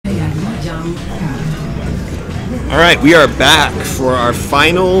All right, we are back for our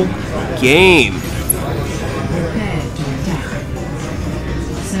final game.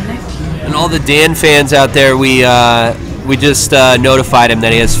 And all the Dan fans out there, we just notified him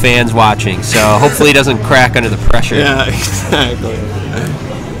that he has fans watching, so hopefully he doesn't crack under the pressure. Yeah, exactly.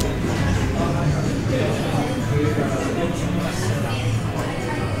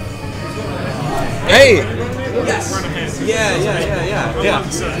 Hey! Yes! Yeah.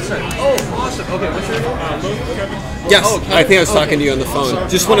 Oh, awesome. Okay, what's your name? Yes, I think I was talking to you on the phone.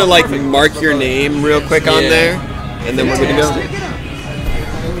 Just want to mark your name real quick on there, and then we're good to go.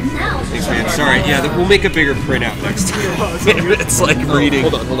 Thanks, man. Sorry. Yeah, we'll make a bigger printout next time. It's like reading.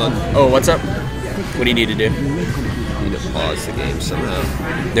 Hold on. Oh, what's up? What do you need to do? You need to pause the game somehow.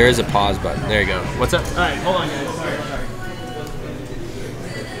 There is a pause button. There you go. What's up? All right, hold on, guys. Sorry.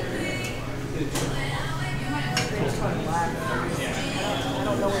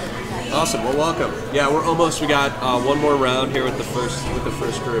 Awesome. Well, welcome. Yeah, we got one more round here with the first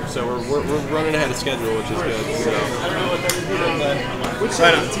group, so we're running ahead of schedule, which is good. So. Which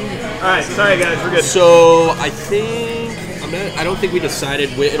side? All right, sorry guys, we're good. So I don't think we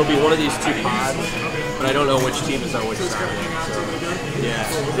decided. It'll be one of these two pods, but I don't know which team is on which side. So, yeah.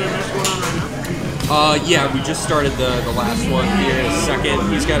 Yeah, we just started the last one here in a second.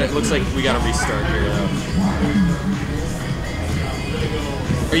 It looks like we got to restart here though.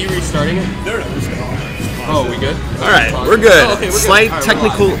 Are you restarting it? No. Oh, we good? All right, we're good. Oh, okay, we're Slight good.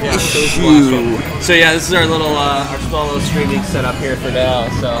 Technical issue. So yeah, this is our small little streaming setup here for now.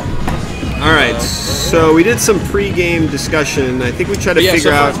 So. All right, so we did some pre-game discussion. I think we tried to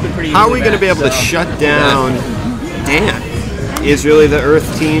figure out how are we going to be able to shut down Dan. Is really the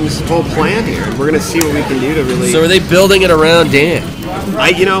Earth team's whole plan here. We're going to see what we can do to really. So are they building it around Dan?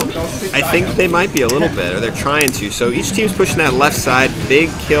 I think they might be a little bit, or they're trying to. So each team's pushing that left side. Big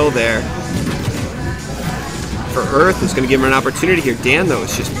kill there for Earth. Is going to give him an opportunity here. Dan, though,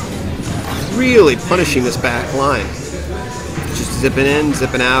 is just really punishing this back line. Just zipping in,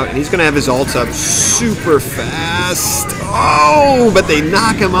 zipping out, and he's going to have his ults up super fast. Oh, but they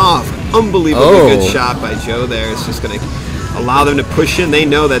knock him off. Unbelievably good shot by Joe there. It's just going to allow them to push in. They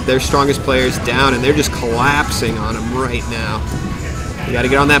know that their strongest player is down, and they're just collapsing on him right now. You got to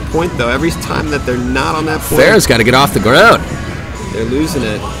get on that point, though. Every time that they're not on that point, Fair's got to get off the ground. They're losing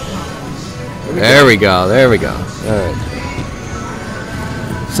it. There we go. All right.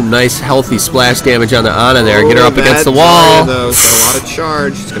 Some nice, healthy splash damage on the Ana there. Get her up against the wall. Though, so a lot of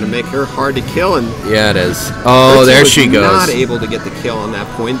charge. It's going to make her hard to kill. And yeah, it is. Oh, there she goes. Not able to get the kill on that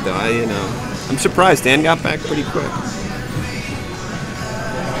point, though. I'm surprised. Dan got back pretty quick.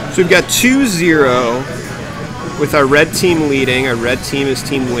 So we've got 2-0 with our red team leading. Our red team is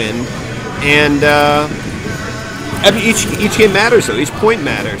Team Win. And each game matters, though. Each point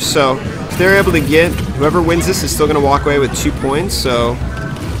matters. So if they're able to get, whoever wins this is still going to walk away with 2 points. So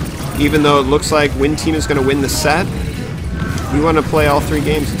even though it looks like Win team is going to win the set, we want to play all 3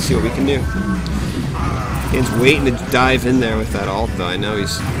 games and see what we can do. Dan's waiting to dive in there with that ult, though. I know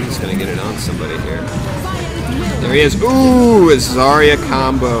he's going to get it on somebody here. There he is. Ooh, a Zarya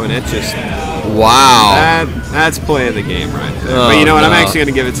combo, and it just... Wow. That's play of the game right there. But you know what? I'm actually going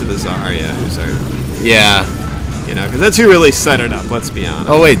to give it to the Zarya. Yeah. Because that's who really set it up, let's be honest.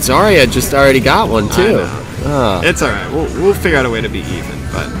 Oh, wait, Zarya just already got one, too. It's all right. We'll figure out a way to be even,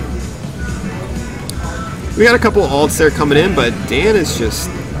 but... We got a couple ults there coming in, but Dan's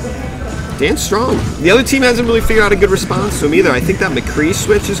strong. The other team hasn't really figured out a good response to him either. I think that McCree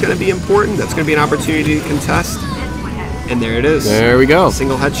switch is going to be important. That's going to be an opportunity to contest. And there it is. There we go.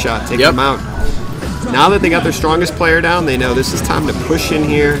 Single headshot, take them out. Now that they got their strongest player down, they know this is time to push in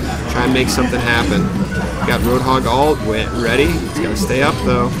here, try and make something happen. Got Roadhog ult, ready. It's got to stay up,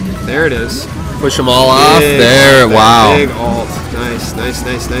 though. There it is. Push them all off. There, wow. Big ult. Nice. Just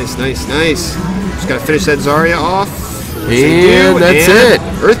got to finish that Zarya off. And that's it.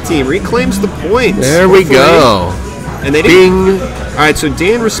 Earth team reclaims the points. There we go. And they didn't. All right, so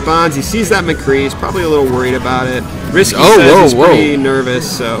Dan responds. He sees that McCree. He's probably a little worried about it. Risky says he's pretty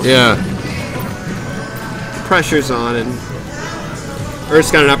nervous. So yeah, pressure's on, and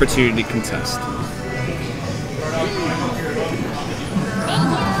Earth's got an opportunity to contest.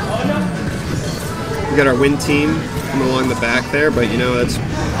 We got our Win team coming along the back there, but that's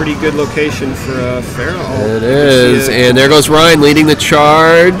a pretty good location for Farrell. It is, and there goes Ryan leading the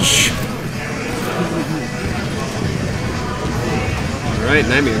charge. All right,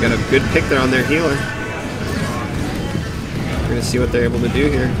 Nightmare got a good pick there on their healer. We're gonna see what they're able to do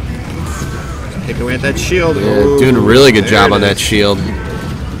here. Picking away at that shield. Yeah, doing a really good job on that shield.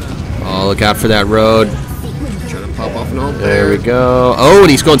 Oh, look out for that road. Trying to pop off an ult There there. we go. Oh, and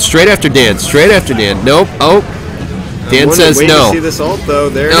he's going straight after Dan. Straight after Dan. Nope. Oh. Dan says wait no. To see this ult though.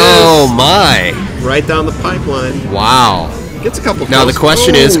 There it is. Oh my! Right down the pipeline. Wow. Gets a couple. Now kills. the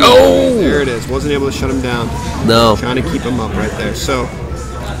question is, there it is. Wasn't able to shut him down. No. Trying to keep him up right there. So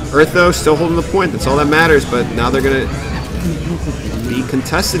Earth though still holding the point. That's all that matters. But now they're gonna be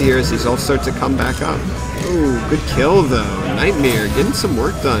contested here as these ults start to come back up. Ooh, good kill though. Nightmare getting some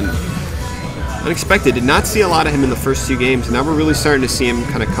work done. Unexpected. Did not see a lot of him in the first 2 games. Now we're really starting to see him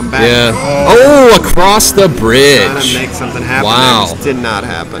kind of come back. Yeah. Oh, across the bridge. Trying to make something happen. Wow. That just did not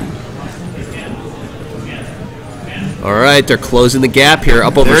happen. All right, they're closing the gap here,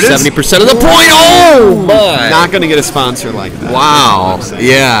 up over There it is. 70% of the point. Oh my! Not going to get a sponsor like that. Wow.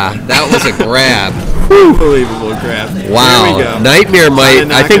 Yeah, that was a grab. Unbelievable grab. Wow. There we go. Nightmare might.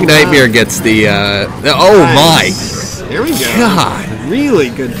 Knock I think him Nightmare down. gets the. Oh Nice. There we go. God. Really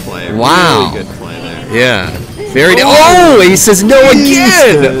good play. Wow. Really good play there. my! Yeah. Very. Oh, he says no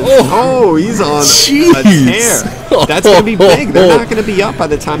again. Oh, he's on Jeez. a tear. That's going to be big. They're not going to be up by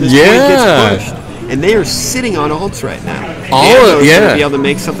the time this point gets pushed. And they are sitting on ults right now. Going to be able to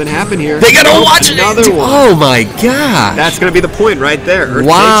make something happen here. They got to watch another one. Oh my God. That's going to be the point right there. Earth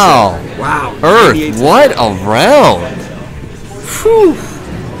Wow. takes it. Wow. Earth, what a round. Whew.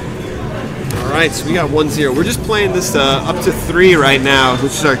 All right, so we got 1-0. We're just playing this up to 3 right now,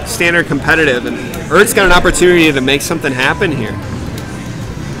 which is our standard competitive. And Earth's got an opportunity to make something happen here.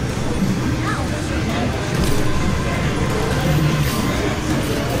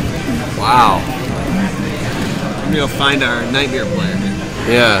 Wow. We'll find our Nightmare player.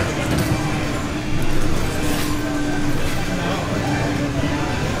 Yeah.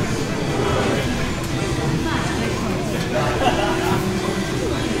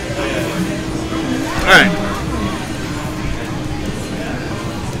 All right.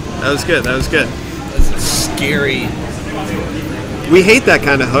 That was good. That was good. Scary. We hate that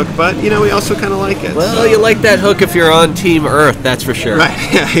kind of hook, but you know we also kind of like it. Well, you like that hook if you're on Team Earth, that's for sure. Right?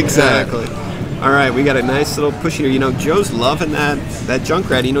 Yeah, exactly. All right, we got a nice little push here. You know, Joe's loving that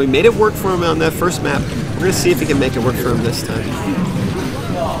Junkrat. You know, he made it work for him on that first map. We're gonna see if he can make it work for him this time.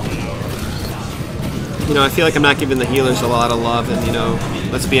 You know, I feel like I'm not giving the healers a lot of love, and you know,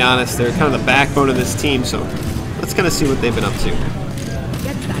 let's be honest, they're kind of the backbone of this team. So let's kind of see what they've been up to.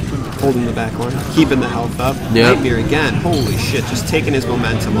 Holding the back line, keeping the health up. Yep. Nightmare again. Holy shit, just taking his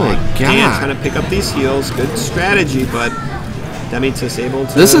momentum on. God. Dan trying to pick up these heals. Good strategy, but Demitus able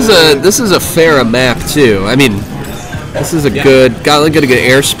to. This is a fair map too. I mean, this is a good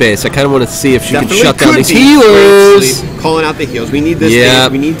airspace. I kind of want to see if she can shut down these healers. Calling out the heals. We need this. Yeah.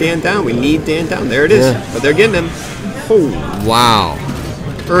 Dan. We need Dan down. We need Dan down. There it is. Yeah. But they're getting him. Oh. Wow.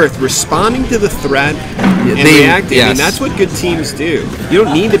 Earth responding to the threat and They- reacting. I mean, yes. that's what good teams do. You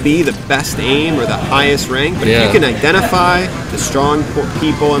don't need to be the best aim or the highest rank, but Yeah. if you can identify the strong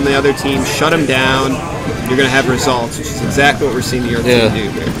people in the other team, shut them down, you're going to have results, which is exactly what we're seeing the Earth team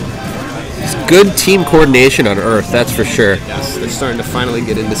do here. It's good team coordination on Earth, that's for sure. Yes, they're starting to finally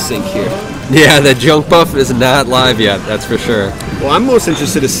get into sync here. Yeah, the junk buff is not live yet, that's for sure. Well, I'm most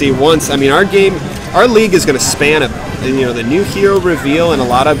interested to see once. I mean, our league is going to span the new hero reveal and a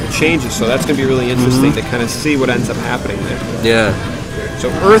lot of changes. So that's going to be really interesting to kind of see what ends up happening there. Yeah. So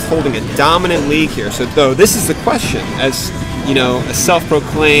Earth holding a dominant league here. So though this is the question, as you know, a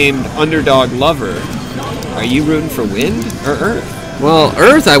self-proclaimed underdog lover, are you rooting for Wind or Earth? Well,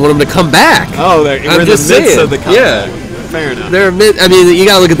 Earth, I want them to come back. Oh, we're in the midst saying. of the comeback. Yeah. Fair enough. I mean, you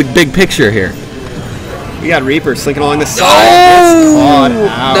got to look at the big picture here. We got Reaper slinking along the side. Oh! It's caught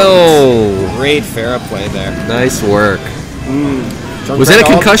out. No. Great Pharah play there. Nice work. Junkrat Was that a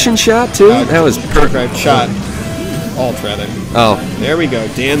ult. concussion shot, too? That was Junkrat shot. Ult, rather. Oh, There we go.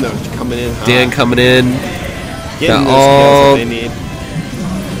 Dan, though, coming in hot. Dan coming in. Getting the those kills ult. that they need.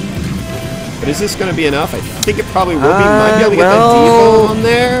 But is this going to be enough? I think it probably will be. Might be able to get that well, default on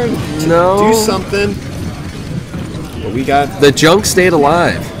there to no. do something. But we got... The junk stayed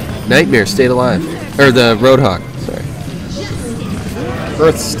alive. Nightmare stayed alive. Or the Roadhog, sorry.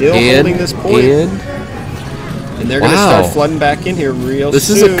 Earth still holding this point. And they're going to Wow. start flooding back in here real This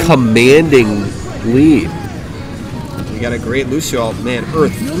soon. is a commanding lead. We got a great Lucio ult. Man,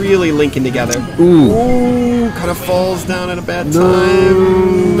 Earth really linking together. Ooh. Kind of falls down at a bad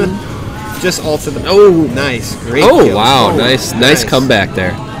time. Just ulted them. Oh, nice. Great Oh, kills. wow. Oh, Nice comeback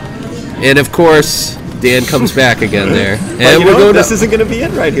there. And, of course, Dan comes back again there. But And you we're know, going this isn't going to be it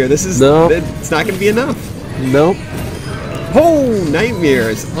right here. This is it's not going to be enough. Nope. Oh,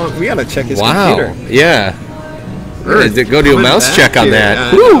 Nightmares. Oh, we got to check his Wow. computer. Yeah. Earth Go do a coming mouse back check on here. that. Yeah,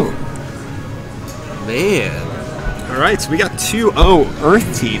 I Woo. know. Man. All right, so we got 2-0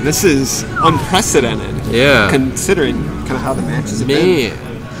 Earth Team. This is unprecedented. Yeah. Considering kind of how the matches have been.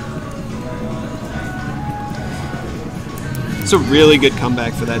 It's a really good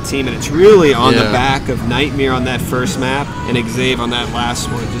comeback for that team, and it's really on the back of Nightmare on that first map and Xav on that last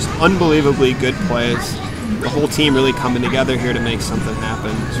one. Just unbelievably good plays. The whole team really coming together here to make something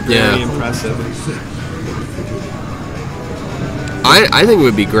happen. It's very impressive. I think it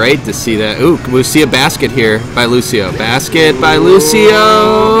would be great to see that. Ooh, we'll see a basket here by Lucio. Basket by Lucio.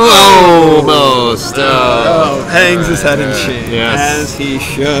 Almost. Hangs his head in shame, as he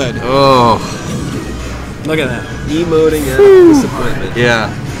should. Oh. Look at that. Emoting at disappointment. Yeah.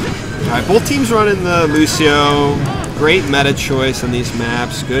 All right, both teams running the Lucio. Great meta choice on these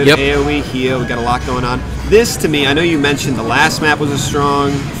maps. Good AoE heal. We got a lot going on. This, to me, I know you mentioned the last map was a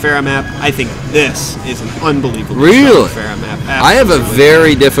strong Pharah map. I think this is an unbelievably strong Pharah map. Absolutely. I have a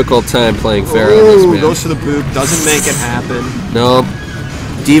very difficult time playing Pharah on this map. Goes for the boop. Doesn't make it happen. Nope.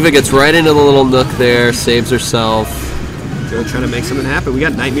 D.Va gets right into the little nook there. Saves herself. Joe trying to make something happen. We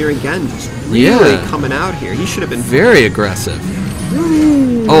got Nightmare again. Just really coming out here. He should have been very aggressive.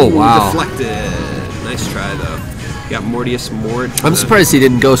 Oh, wow. Deflected. Nice try, though. Got Mortius Mord. I'm surprised he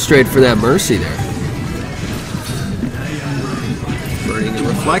didn't go straight for that Mercy there. Burning and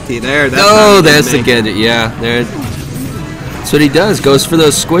Reflecty there. That's the Genji. Yeah, there. That's what he does. Goes for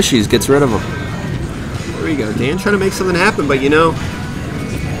those squishies. Gets rid of them. There we go. Dan trying to make something happen, but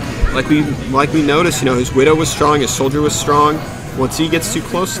like we noticed, his Widow was strong, his Soldier was strong. Once he gets too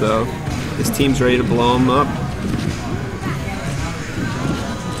close, though, his team's ready to blow him up.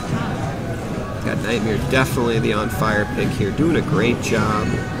 Got Nightmare, definitely the on fire pick here, doing a great job.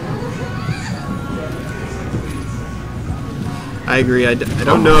 I agree. I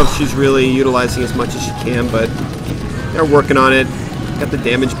don't know if she's really utilizing as much as she can, but they're working on it. Got the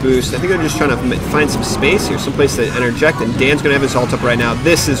damage boost. I think they're just trying to find some space here, someplace to interject, and Dan's going to have his ult up right now.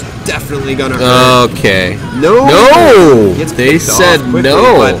 This is definitely going to hurt. Okay. No! They said quickly,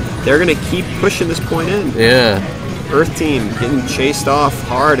 no. But they're going to keep pushing this point in. Yeah. Earth Team getting chased off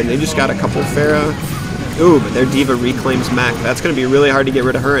hard, and they just got a couple Pharah. Ooh, but their D.Va reclaims Mac. That's going to be really hard to get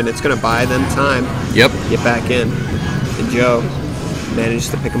rid of her, and it's going to buy them time. Yep. Get back in. And Joe managed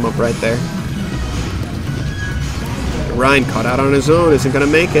to pick him up right there. Ryan caught out on his own, isn't going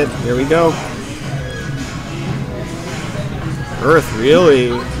to make it. Here we go. Earth really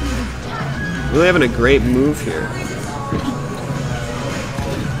having a great move here.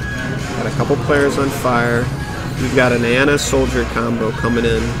 Got a couple players on fire. We've got an Ana Soldier combo coming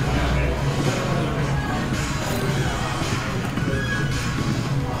in.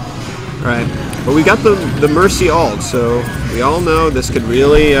 Alright, but we got the Mercy ult, so we all know this could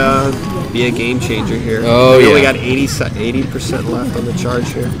really be a game changer here. Oh, we only got 80% left on the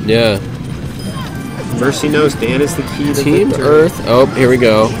charge here. Yeah. Mercy knows Dan is the key to Team victory. Earth. Oh, here we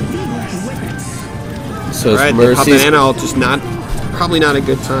go. So right, Mercy's Ana ult just probably not a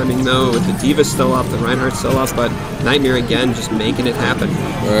good timing though. With the D.Va still up, the Reinhardt's still up, but Nightmare again just making it happen.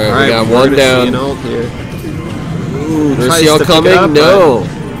 All right, we got one down. See an ult here. Ooh, Mercy ult coming? No.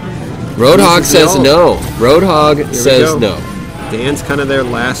 Roadhog says no. Roadhog says no. Dan's kind of their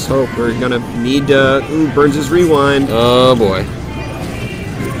last hope. We're going to need to... Ooh, burns his rewind. Oh, boy.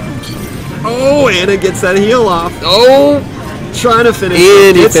 Oh, Ana gets that heal off. Oh! Trying to finish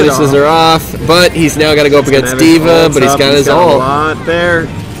and he finishes her off, but he's now got to go up against D.Va, but he's got his ult. A lot there.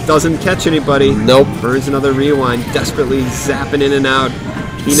 Doesn't catch anybody. Nope. Burns another rewind. Desperately zapping in and out.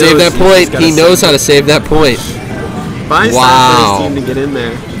 He save that point. He knows how to save that point. Buys time for his team to get in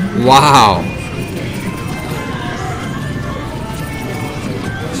there. Wow.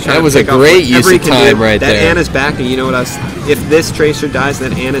 That was a great use of time right there. That Ana's back, and you know what else? If this Tracer dies,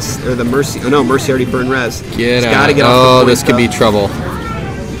 then Ana's, or the Mercy, oh no, Mercy already burned res. Get out. Gotta get off the point, this could be trouble.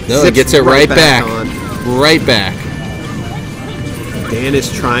 No, it gets it right back. Right back. Dan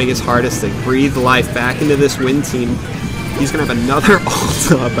is trying his hardest to breathe life back into this win team. He's going to have another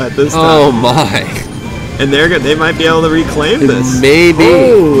ult up at this time. Oh my. And they might be able to reclaim this. Maybe.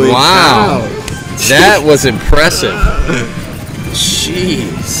 Holy wow. cow. That was impressive.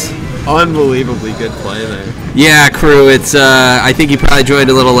 Jeez. Unbelievably good play there. Yeah, crew. It's I think you probably joined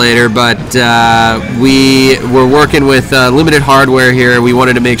a little later, but we were working with limited hardware here. We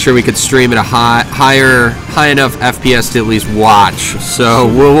wanted to make sure we could stream at a high enough FPS to at least watch. So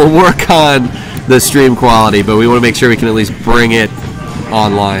we'll work on the stream quality, but we want to make sure we can at least bring it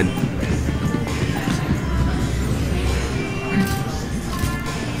online.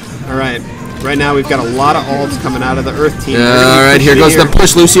 All right. Right now, we've got a lot of ults coming out of the Earth team. All right, here goes the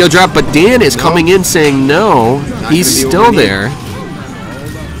push Lucio drop, but Dan is coming in saying no. He's still there.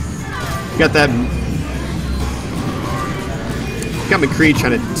 Got that got McCree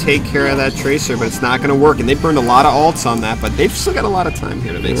trying to take care of that Tracer, but it's not going to work. And they burned a lot of ults on that, but they've still got a lot of time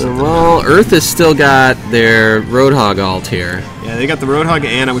here to make something. Well, Earth has still got their Roadhog ult here. Yeah, they got the Roadhog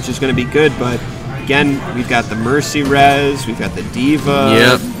Ana, which is going to be good, but again, we've got the Mercy Res, we've got the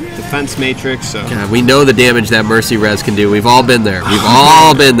Diva, Defense Matrix. So God, we know the damage that Mercy Res can do. We've all been there. We've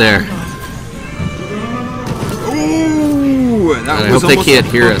all been there. Ooh, I hope they can't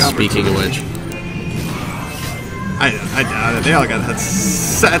hear us, speaking of which. I doubt it. They all got that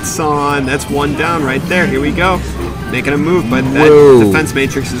sets on. That's one down right there. Here we go. Making a move, but that Defense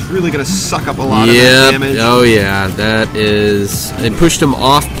Matrix is really going to suck up a lot of that damage. Oh, yeah. That is... They pushed him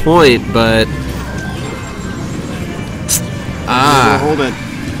off point, but... Hold it.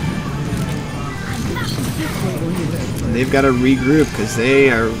 And they've got to regroup because they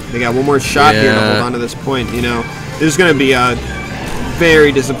got one more shot here to hold on to this point. You know, there's going to be a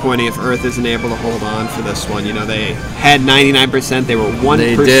very disappointing if Earth isn't able to hold on for this one. You know, they had 99%. They were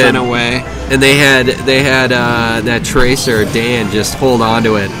 1% away, and they had that Tracer Dan just hold on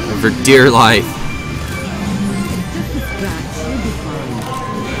to it for dear life.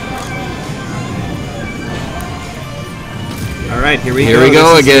 All right, here we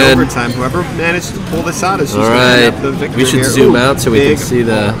go again. Overtime. Whoever managed to pull this out is just all right. Up the victory. We should zoom out so we can see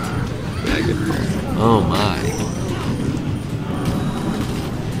the. Yeah, good call. Oh my.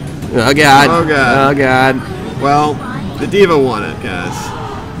 Oh god. Oh god. Oh god. Well, the Diva won it, guys.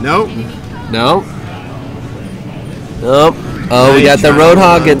 Nope. Nope. Nope. Oh, we got the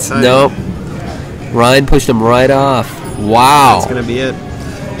Roadhog. Nope. Ryan pushed him right off. Wow. That's gonna be it.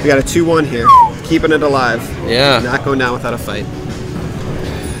 We got a 2-1 here. Keeping it alive. Yeah. Not going down without a fight.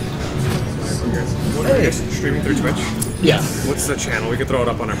 What are you guys streaming through Twitch? Yeah. What's the channel? We can throw it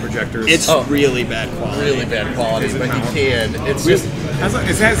up on our projectors. It's really bad quality. Really bad quality, but you can. It's just...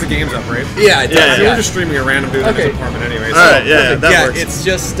 It has the games up, right? Yeah, it does. We're just streaming a random dude in his apartment anyway. So. All right, yeah, that works. It's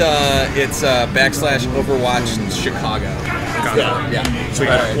just / Overwatch Chicago. Yeah. Sweet.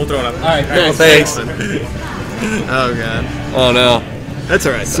 Right. We'll throw it up. All right. Well, thanks. Oh god. Oh no. That's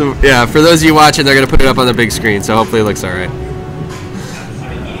all right. So yeah, for those of you watching, they're gonna put it up on the big screen, so hopefully it looks all right.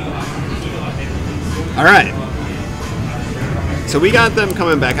 All right. So we got them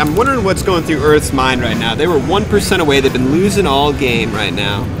coming back. I'm wondering what's going through Earth's mind right now. They were 1% away. They've been losing all game right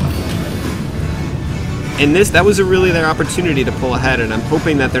now. And that was really their opportunity to pull ahead, and I'm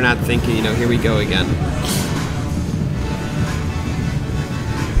hoping that they're not thinking, you know, here we go again.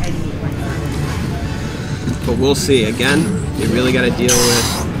 But we'll see. Again, they really got to deal with...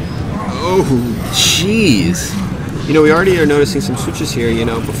 Oh, jeez. You know, we already are noticing some switches here. You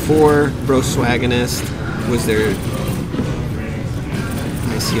know, before Bro Swagonist was their...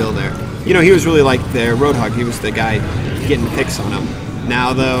 Nice heal there. You know, he was really like their Roadhog. He was the guy getting picks on them.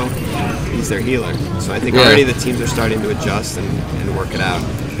 Now, though, he's their healer. So I think already the teams are starting to adjust and work it out.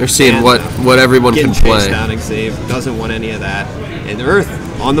 They're seeing what everyone can play. Getting chased down, Xavier doesn't want any of that. And Earth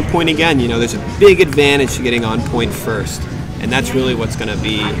on the point again. You know, there's a big advantage to getting on point first. And that's really what's going to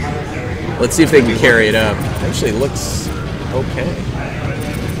be... Let's see if they can carry it up. Actually looks okay.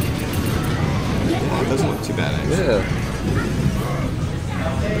 Yeah, it doesn't look too bad, actually. Yeah.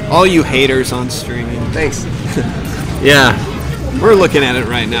 All you haters on streaming. Thanks. Yeah. We're looking at it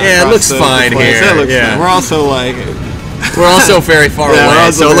right now. Yeah, it looks fine here. It looks Yeah. fine. We're also like... We're also very far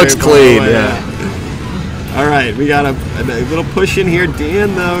away, so it looks clean. Yeah. All right, we got a little push in here.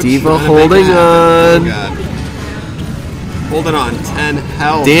 Dan, though. Diva holding on. Oh, God. Holding on. 10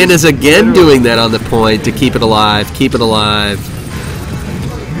 health. Dan is again doing that on the point to keep it alive. Keep it alive.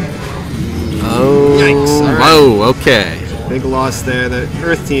 Oh. Yikes. All right. Whoa, okay. Big loss there. The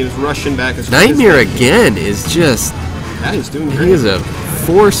Earth team's rushing back as Nightmare again is just... Yeah, he's doing great. He is a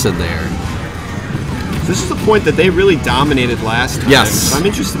force in there. This is the point that they really dominated last time. Yes. So I'm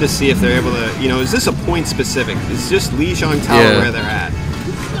interested to see if they're able to, you know, is this a point specific? Is just Li Zhang Tower where they're at?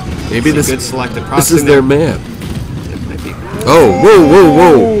 Maybe this good selected processing. This is their map. It might be. Oh, whoa, whoa,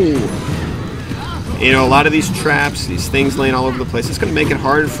 whoa. You know, a lot of these traps, these things laying all over the place, it's going to make it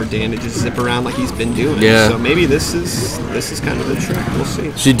hard for Dan to just zip around like he's been doing. Yeah. So maybe this is kind of the trick. We'll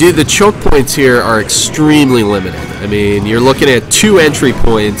see. So the choke points here are extremely limited. I mean, you're looking at 2 entry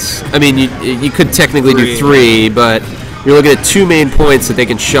points. I mean, you could technically do 3, but you're looking at 2 main points that they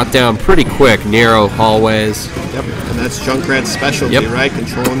can shut down pretty quick. Narrow hallways. Yep, and that's Junkrat's specialty, right?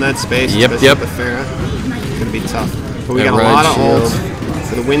 Controlling that space. Yep. With the Pharah. It's going to be tough. But we got a lot of ults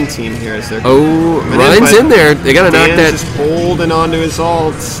for the win team here as they're... Oh, Ryan's in there. They got to knock that... just holding on to his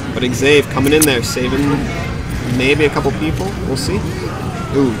ults. But Xavier coming in there, saving maybe a couple people. We'll see.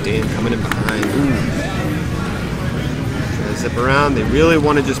 Ooh, Dan coming in behind. Ooh. Trying to zip around. They really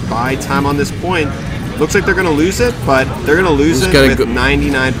want to just buy time on this point. Looks like they're going to lose it, but they're going to lose Just it gotta with go-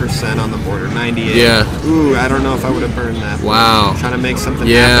 99% on the border. 98. Yeah. Ooh, I don't know if I would have burned that. Wow. Trying to make something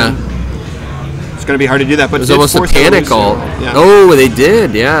Yeah. happen. It's going to be hard to do that, but It was did almost a force them to panic lose ult. it. Yeah. Oh, they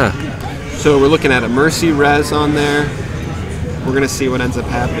did, yeah. So we're looking at a Mercy Res on there. We're going to see what ends up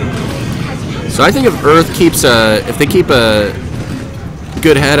happening. So I think if Earth keeps if they keep a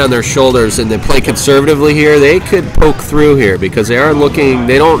good head on their shoulders and they play conservatively here, they could poke through here because they are looking.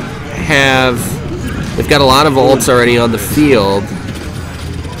 They don't have. They've got a lot of ults already on the field.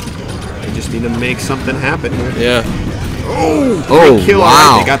 They just need to make something happen here. Yeah. Oh, Oh, great kill. wow.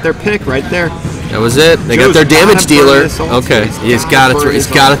 All right, they got their pick right there. That was it. They Joe's got their damage gotta burn dealer. this ult. Okay, he's got to. burn He's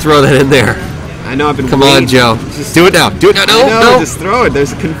this got to ult. throw that in there. I know. I've been. Come waiting. on, Joe. Just, Do it now. Do it now. No, no, no. just throw it.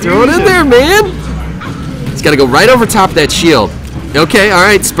 There's a confusion. Throw it in there, man. He's got to go right over top of that shield. Okay, all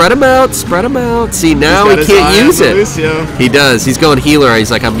right. Spread him out. Spread him out. See, now He's he got his can't eye on use it. Lucio. He does. He's going healer.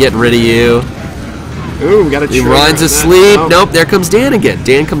 He's like, I'm getting rid of you. Ooh, we got a He trigger runs on that. asleep. Oh. Nope, there comes Dan again.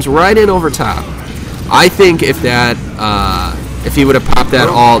 Dan comes right in over top. I think if that, if he would have popped that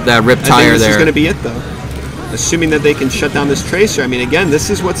that rip I think tire this is there. going to be it, though. Assuming that they can shut down this Tracer. I mean, again, this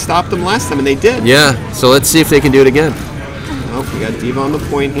is what stopped them last time, and they did. Yeah, so let's see if they can do it again. Oh, we got Diva on the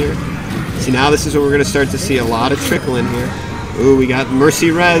point here. See, now this is what we're going to start to see a lot of trickle in here. Ooh, we got Mercy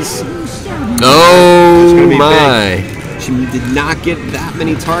Res. Oh gonna be my. She did not get that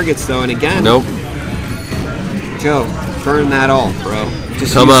many targets, though, and again, Nope. Joe, burn that all, bro.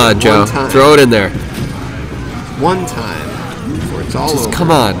 Just Come use on, it Joe. one time. Throw it in there. One time before it's all Just over.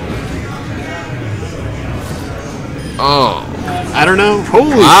 come on. Oh. I don't know.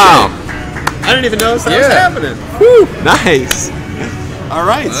 Holy Wow. shit. I didn't even notice that was Yeah. happening. Whew, nice. All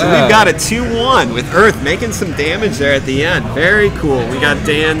right, so we've got a 2-1 with Earth making some damage there at the end. Very cool. We got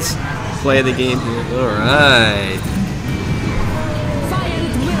Dan's play of the game here. All right.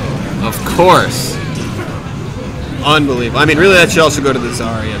 Of course. Unbelievable. I mean, really, that should also go to the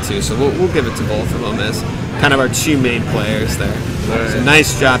Zarya, too, so we'll give it to both of them as kind of our two main players there. So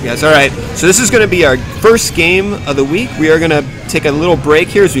nice job, guys. All right, so this is going to be our first game of the week. We are going to take a little break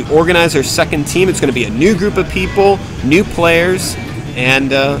here as we organize our second team. It's going to be a new group of people, new players,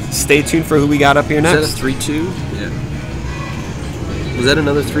 and stay tuned for who we got up here next. Is that a 3-2? Yeah. Was that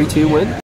another 3-2 win?